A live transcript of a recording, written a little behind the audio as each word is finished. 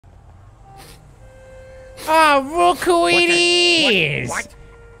Oh, look who it is! What?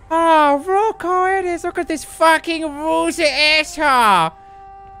 Oh, look who it is! Look at this fucking loser asshole!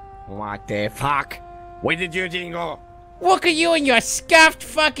 What the fuck? Where did Eugene go? Look at you in your scuffed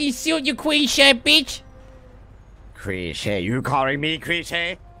fucking suit, you queen shit, bitch! Cliche, you calling me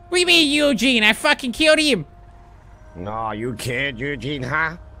cliche? What do you mean, Eugene? I fucking killed him! No, you killed Eugene,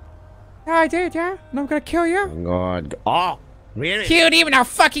 huh? Yeah, I did, yeah. And I'm gonna kill you. God. Oh, really? Killed him and I'll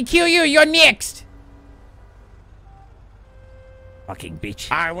fucking kill you. You're next. Fucking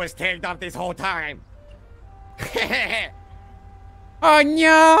bitch. I was tagged up this whole time. Oh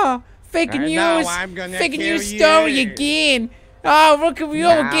no! Fake And news! now I'm gonna Fake kill news story you. again! Oh, look at you!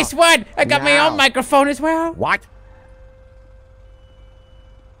 Now. Guess what? I got my Now. own microphone as well. What?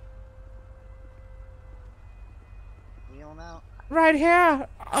 Right here.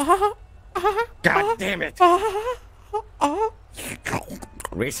 God damn it!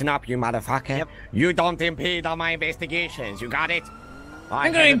 Listen up, you motherfucker. Yep. You don't impede on my investigations. You got it?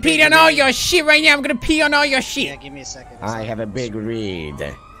 I'm gonna impede on all your shit right now. I'm gonna pee on all your Yeah, shit. give me a second. I have a big read.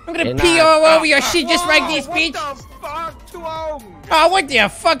 I'm gonna And pee I- all over your shit just like this, bitch. What the fuck, Tuong? Oh, what the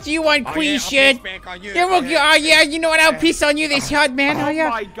fuck do you want, Oh, queen yeah, I'll shit? piss back on you. Yeah, look, oh yeah, you know what? I'll piss on you this hard, man. Oh yeah.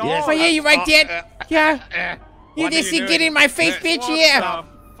 my God. Yes. Oh yeah, you right there. Yeah. You What are just you get doing? in my face, bitch. Yeah.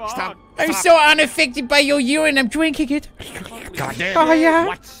 Stop. I'm so unaffected by your urine. I'm drinking it. God damn Oh, it. yeah?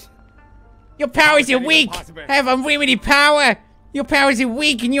 What? Your powers How are is that weak. even possible? I have unlimited power. Your powers are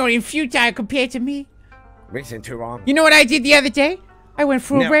weak and you're infutile compared to me. Listen, Tuong. You know what I did the other day? I went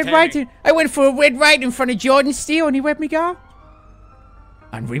for a No, red tell right. me. I went for a red right in front of Jordan Steele, and he let me go.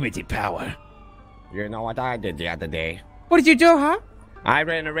 Unlimited power. You know what I did the other day? What did you do, huh? I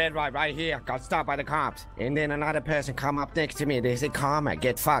ran a red light right here, got stopped by the cops, and then another person come up next to me. They say, "Karma,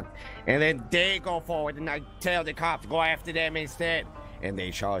 get fucked," and then they go forward, and I tell the cops go after them instead, and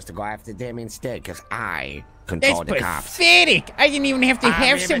they chose to go after them instead because I That's control the cops. pathetic. I didn't even have to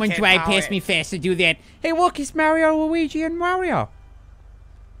have someone Unlimited drive power. past me fast to do that. Hey, look, it's Mario, Luigi, and Mario.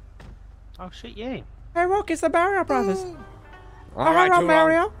 Oh shit, yeah. Hey, look, it's the Mario Brothers. All right, hello, Tuong.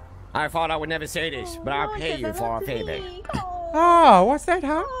 Mario. I thought I would never say this, but I'll pay you for a favor. Oh, what's that,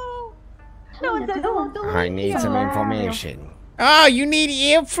 huh? I need some information. Oh, you need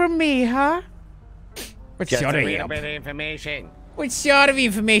help from me, huh? What Just sort a of little help? bit of information. What sort of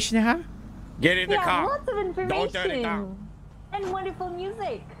information, huh? Get in the Yeah, car. lots of Don't turn it information. down. And wonderful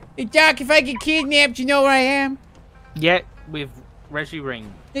music. Hey, Doc, if I get kidnapped, you know where I am. Yeah, with Reggie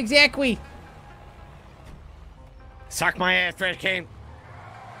Ring. Exactly. Suck my ass, trash can.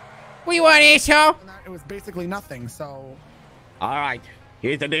 What do you want, asshole? It was basically nothing, so... All right,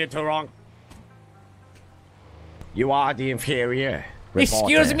 here's the deal, Tuong. You are the inferior. Excuse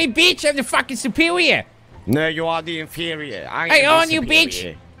reporter. me, bitch. I'm the fucking superior. No, you are the inferior. I am the own you, superior.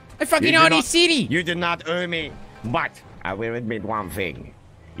 bitch. I fucking You do own not- this city. You did not earn me, but I will admit one thing.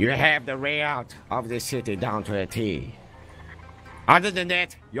 You have the layout of the city down to a T. Other than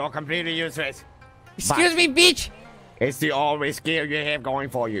that, you're completely useless. Excuse me, bitch. It's the only skill you have going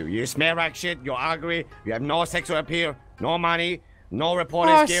for you. You smell like shit, you're ugly, you have no sexual appeal, no money, no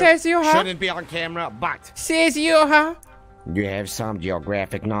reporting Oh, skills. says you, huh? Shouldn't be on camera, but Says you, huh? you have some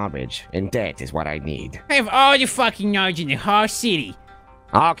geographic knowledge, and that is what I need. I have all the fucking knowledge in the whole city.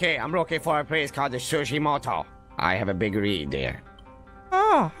 Okay, I'm looking for a place called the Sushi Moto. I have a big read there.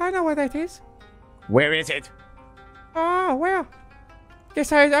 Oh, I know where that is. Where is it? Oh, well.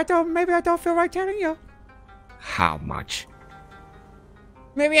 Guess I don't, maybe I don't feel like telling you. How much?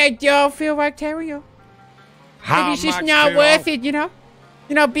 Maybe I don't feel like telling you. How Maybe it's just much, not Tuong? worth it, you know?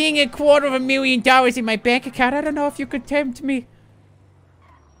 You know, being $250,000 in my bank account, I don't know if you could tempt me.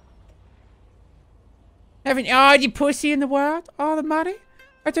 Having all the pussy in the world, all the money,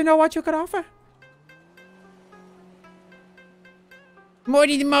 I don't know what you could offer. More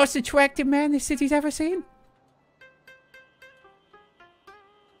than the most attractive man the city's ever seen.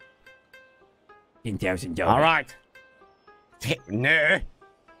 $10,000. All right. No.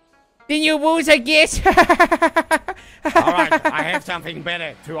 Then you lose, I guess. All right, I have something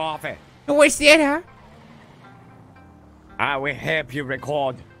better to offer. What's that, huh? I will help you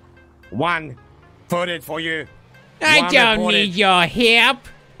record one footage for you. I One don't reported- need your help.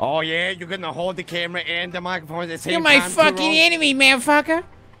 Oh yeah, you're gonna hold the camera and the microphone at the same You're my time. fucking Tuong? enemy, motherfucker.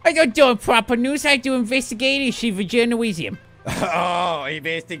 I don't do proper news. I do investigation for journalism. Oh,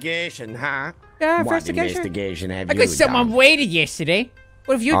 investigation, huh? Yeah, What investigation. investigation have I you got someone done? waited yesterday.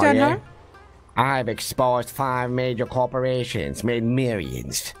 What have you Oh, done, yeah? huh? I've exposed 5 major corporations, made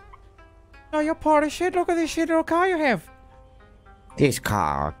millions. Oh, you're part of shit. Look at this shit little car you have. This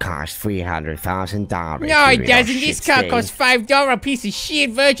car costs $300,000. No, it doesn't. This car costs $5. Piece of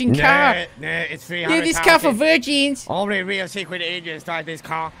shit, virgin car. No, it's $300,000. Yeah, this car for virgins. Only real secret agents drive this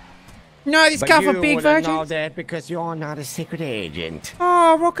car. No, this car for big But you wouldn't know virgins. that because you're not a secret agent.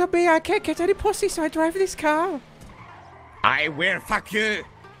 Oh, Rockaby, I can't get any pussy, so I drive this car. I will fuck you.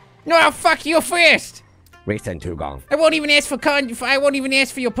 No, I'll fuck you first. Listen, Tuong. I won't even ask for I won't even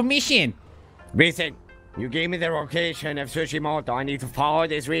ask for your permission. Listen, you gave me the location of Tsushimoto. I need to follow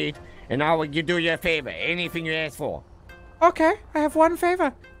this route, and I will do you a favor. Anything you ask for. Okay, I have one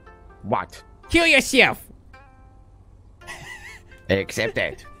favor. What? Kill yourself. Accept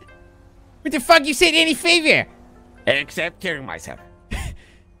that. What the fuck? You said any favor? Except killing myself.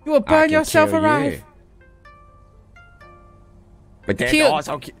 You will I burn can yourself kill alive. you. But that's Kill-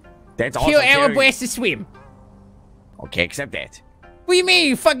 also that's Kill also killing. Arabreast to swim. Okay, accept that. What do you mean?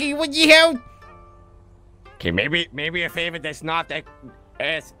 You fucking what the hell? Okay, maybe a favor that's not that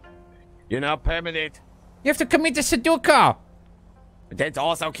as permanent. You have to commit to Sudoku. But that's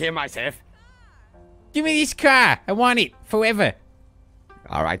also kill myself. Give me this car. I want it forever.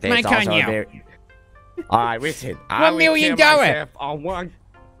 All right, My that's car also now. very. All right, listen. I $1 will million. kill myself on one.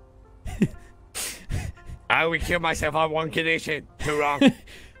 I will kill myself on one condition. Too wrong.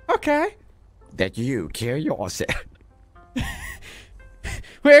 Okay. That you kill yourself.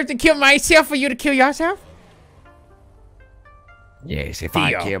 We have to kill myself for you to kill yourself? Yes, if I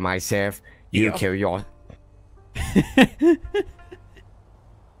Theo. kill myself, you Theo. kill your.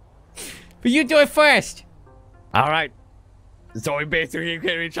 But you do it first. All right. So we basically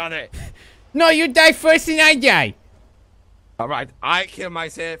kill each other. No, you die first and I die. All right, I kill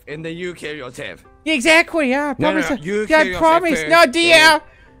myself and then you kill yourself. Exactly, yeah. I No, promise. you Yeah, kill I yourself promise. first, No, dear. then-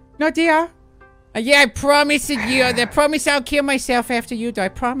 No, dear. Yeah, I promise that you. I promise I'll kill myself after you die. I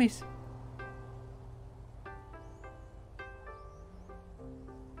promise.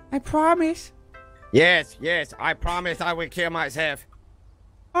 I promise. Yes, I promise I will kill myself.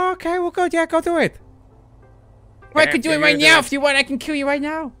 Okay, well, go, yeah, go do it. Or I could do it After right you do now it. if you want. I can kill you right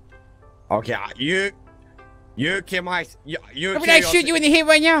now. Okay, you kill my. You How kill about I shoot you in the head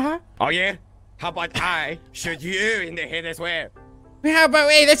right now, huh? Oh yeah? How about I shoot you in the head as well? How about,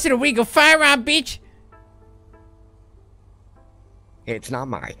 hey, that's an illegal firearm, bitch. It's not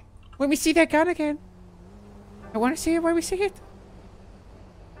mine. Let me see that gun again. I want to see it. Let me see it.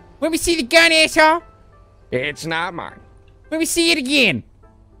 Let me see the gun, asshole. It's not mine. Let me see it again.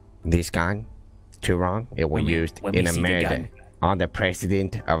 This gun, too wrong. It was used let me in a see the murder gun. on the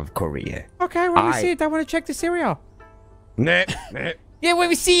president of Korea. Okay, let me I- see it. I want to check the serial. Nah. Yeah, let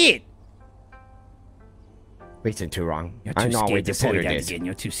me see it. Listen, too wrong. I know how to settle this.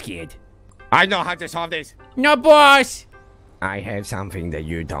 You're too scared. I know how to solve this. No, boss. I have something that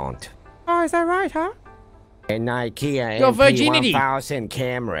you don't. Oh, is that right, huh? An IKEA Your virginity. MP1000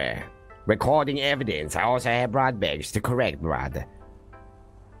 camera. Recording evidence. I also have blood bags to correct blood.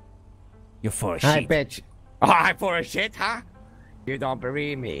 You're full of I shit. bet you. Oh, I'm full of shit, huh? You don't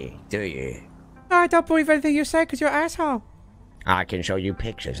believe me, do you? No, I don't believe anything you say because you're an asshole. I can show you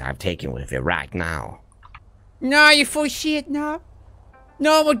pictures I've taken with it right now. No, you're full of shit, no.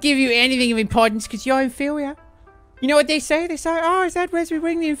 No one will give you anything of importance because you're inferior. You know what they say? They say, oh, is that Leslie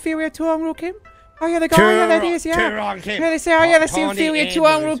Ling, the inferior Tuong Ru Kim? Oh, yeah, the guy, yeah, that is, yeah. Tuong Kim. Yeah, they say, oh, yeah, that's the Tony inferior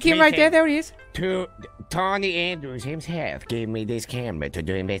Tuong Ru Andrews, Kim right there. There he is. Tony Andrews himself gave me this camera to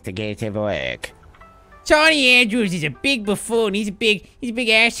do investigative work. Tony Andrews is a big buffoon. He's a big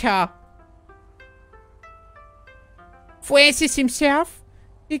asshole. Francis himself,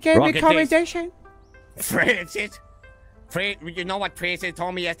 he gave me a Rocket this. commendation. Francis? You know what Francis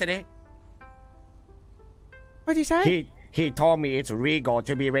told me yesterday? What'd he say? He told me it's legal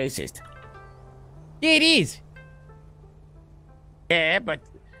to be racist. Yeah, it is. Yeah, but...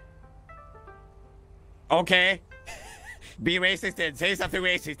 Okay. Be racist and say something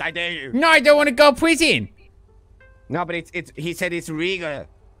racist, I dare you. No, I don't want to go prison. No, but he said it's legal.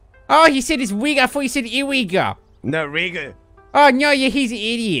 Oh, he said it's weak. I thought he said illegal. No, legal. Oh, no, yeah, he's an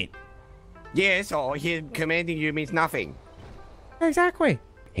idiot. Yeah, so him commanding you means nothing. Exactly.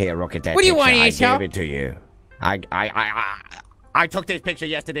 Here, look at that What do you picture. want, I asshole? gave it to you. I took this picture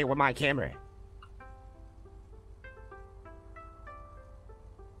yesterday with my camera.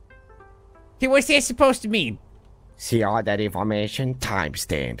 Okay, what's that supposed to mean? See all that information?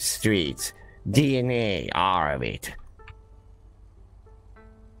 Timestamps, streets, DNA, all of it.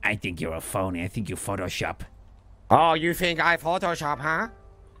 I think you're a phony. I think you Photoshop. Oh, you think I Photoshop, huh?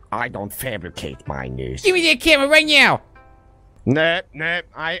 I don't fabricate my news. Give me that camera right now. Nope,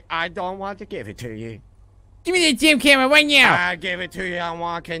 I don't want to give it to you. Give me that damn camera right now. I give it to you on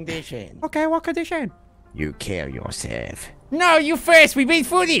one condition. Okay, what condition? you kill yourself. No, you first. We've been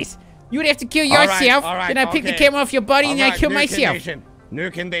through this. You'd have to kill yourself. All right, then I pick the okay. camera off your body and then I kill new myself. Condition. New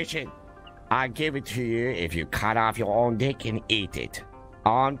condition. I give it to you if you cut off your own dick and eat it.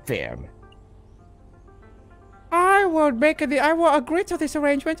 On film. I will agree to this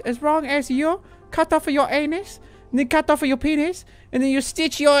arrangement as long as you cut off your anus, and then cut off your penis, and then you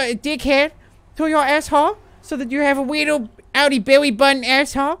stitch your dickhead to your asshole so that you have a weird outy belly button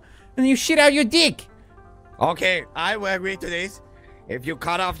asshole, and then you shit out your dick. Okay, I will agree to this. If you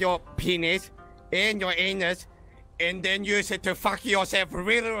cut off your penis and your anus, and then use it to fuck yourself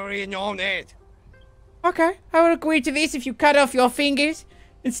really in your own head. Okay, I will agree to this if you cut off your fingers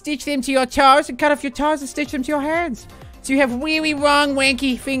and stitch them to your toes, and cut off your toes and stitch them to your hands. So you have really long,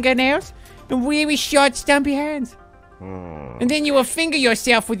 wanky fingernails and really short, stumpy hands. And then you will finger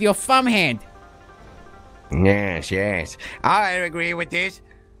yourself with your thumb hand. Yes. I agree with this.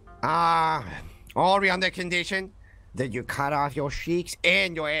 Only on the condition that you cut off your cheeks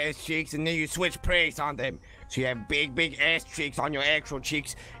and your ass cheeks, and then you switch praise on them. So you have big ass cheeks on your actual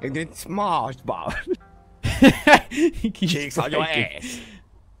cheeks, and then small cheeks on your ass.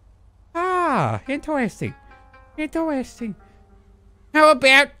 Ah, interesting. How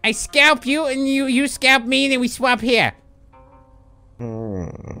about I scalp you and you scalp me and then we swap hair?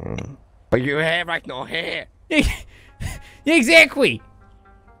 But you have like no hair. Exactly.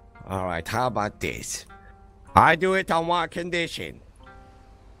 Alright, how about this? I do it on one condition.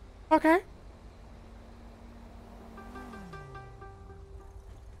 Okay.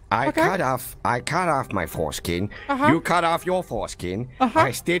 I cut off my foreskin. You cut off your foreskin.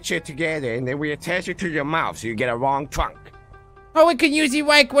 I stitch it together, and then we attach it to your mouth so you get a wrong trunk. Oh, we could use it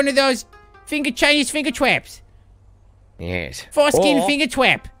like one of those Chinese finger traps. Yes. Foreskin finger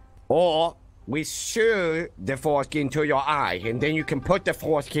trap. Or we sew the foreskin to your eye, and then you can put the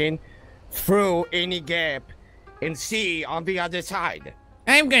foreskin through any gap and see on the other side.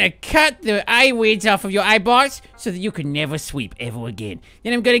 I'm gonna cut the eyelids off of your eyeballs so that you can never sweep ever again.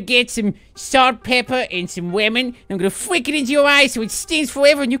 Then I'm gonna get some salt, pepper, and some lemon. And I'm gonna flick it into your eyes so it stings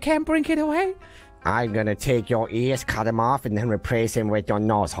forever and you can't blink it away. I'm gonna take your ears, cut them off, and then replace them with your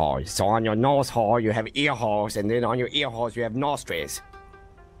nose holes. So on your nose hole, you have ear holes, and then on your ear holes, you have nostrils.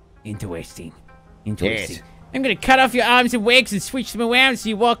 Interesting. Yes. I'm gonna cut off your arms and legs and switch them around so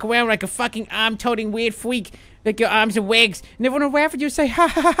you walk around like a fucking arm-toting weird freak. Like your arms and legs, and everyone will laugh at you and say, ha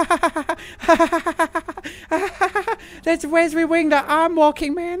ha ha ha ha ha ha. That's Leslie Ling, the arm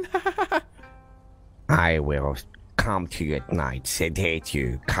walking man. I will come to you at night, sedate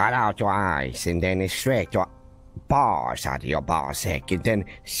you, cut out your eyes, and then extract your bars out of your ball sack, and then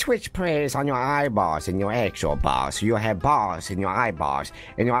switch prayers on your eyeballs and your actual bars. So you'll have bars in your eyeballs,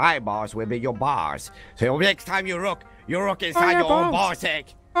 and your eyeballs will be your bars. So next time you rook inside your own ball sack.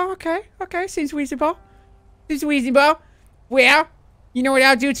 Oh, okay, seems reasonable. Well, you know what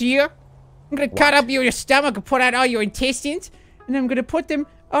I'll do to you? I'm gonna cut up your stomach and put out all your intestines, and then I'm gonna put them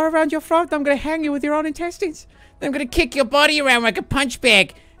all around your throat. I'm gonna hang you with your own intestines. Then I'm gonna kick your body around like a punch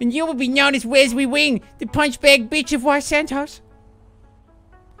bag, and you will be known as Leslie Ling, the punch bag bitch of Los Santos.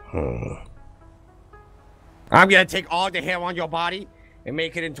 I'm gonna take all the hair on your body and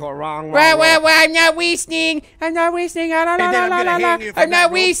make it into a wrong Well, I'm not listening. I'm not listening. I'm not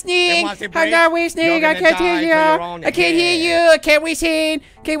listening. I can't hear you. I can't hear you. I can't listen.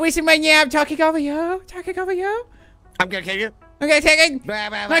 Can't listen right now. I'm talking over you. I'm gonna kill you. Okay, take it.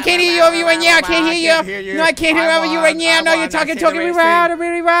 I can't hear you over you right now. I can't hear you. No, I can't hear over you right now. No, you're talking really loud.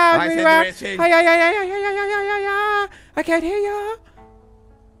 Really loud. I can't hear you.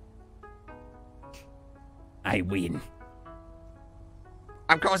 I win.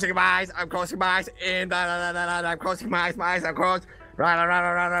 I'm closing my eyes, and I'm closing my eyes, I'm closed.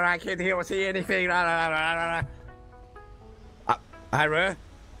 I can't hear or see anything. I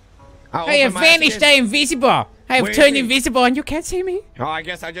have vanished, I am invisible. I have turned invisible and you can't see me. Oh, I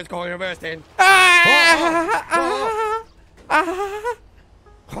guess I just go in reverse then.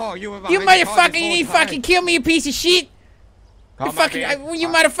 You motherfucker, you need to fucking kill me, you piece of shit. You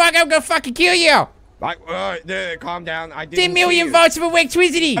motherfucker, I'm gonna fucking kill you. Calm down. I didn't 10 million volts of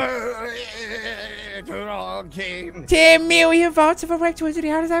electricity. 10 million volts of electricity.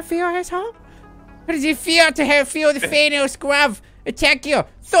 How does that feel, asshole? How does it feel to feel the Thanos glove attack you?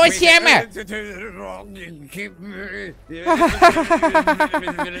 Thor's hammer. Too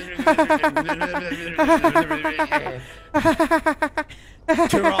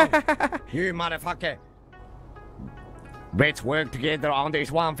wrong. You motherfucker. Let's work together on this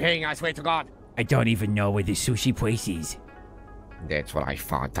one thing, I swear to God. I don't even know where the sushi place is. That's what I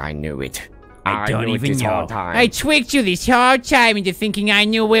thought. I knew it. I don't knew it even this whole know. time. I tricked you this whole time into thinking I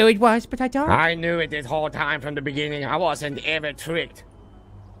knew where it was, but I don't. I knew it this whole time from the beginning. I wasn't ever tricked.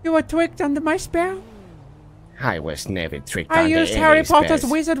 You were tricked under my spell. I was never tricked I under used any Harry Potter's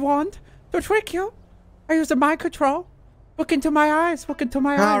spells. wizard wand to trick you. I used a mind control. Look into my eyes. Look into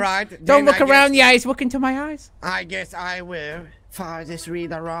my eyes. All right, Don't then look I around guess- the eyes. Look into my eyes. I guess I will farthest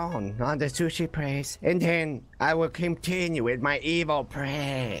read around on the sushi place, and then I will continue with my evil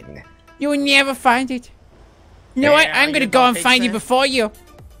plan. You will never find it. You know what? Yeah, I'm gonna you go don't and think find so? it before you.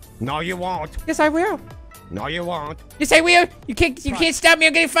 No, you won't. Yes, I will. No, you won't. Yes, I will. You can't stop me.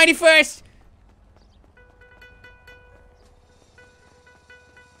 I'm gonna find it first.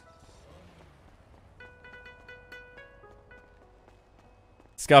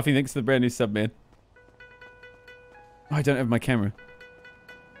 Scarfy, thanks for the brand new sub, man. Oh, I don't have my camera.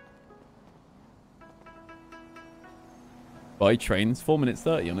 Buy trains, 4 minutes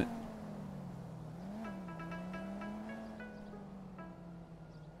 30 on it.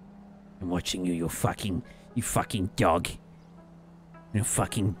 I'm watching you, you fucking dog. I'm gonna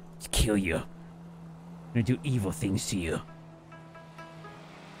fucking kill you. I'm gonna do evil things to you.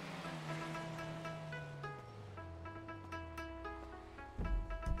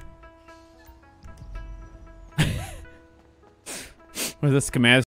 What is this, schematic?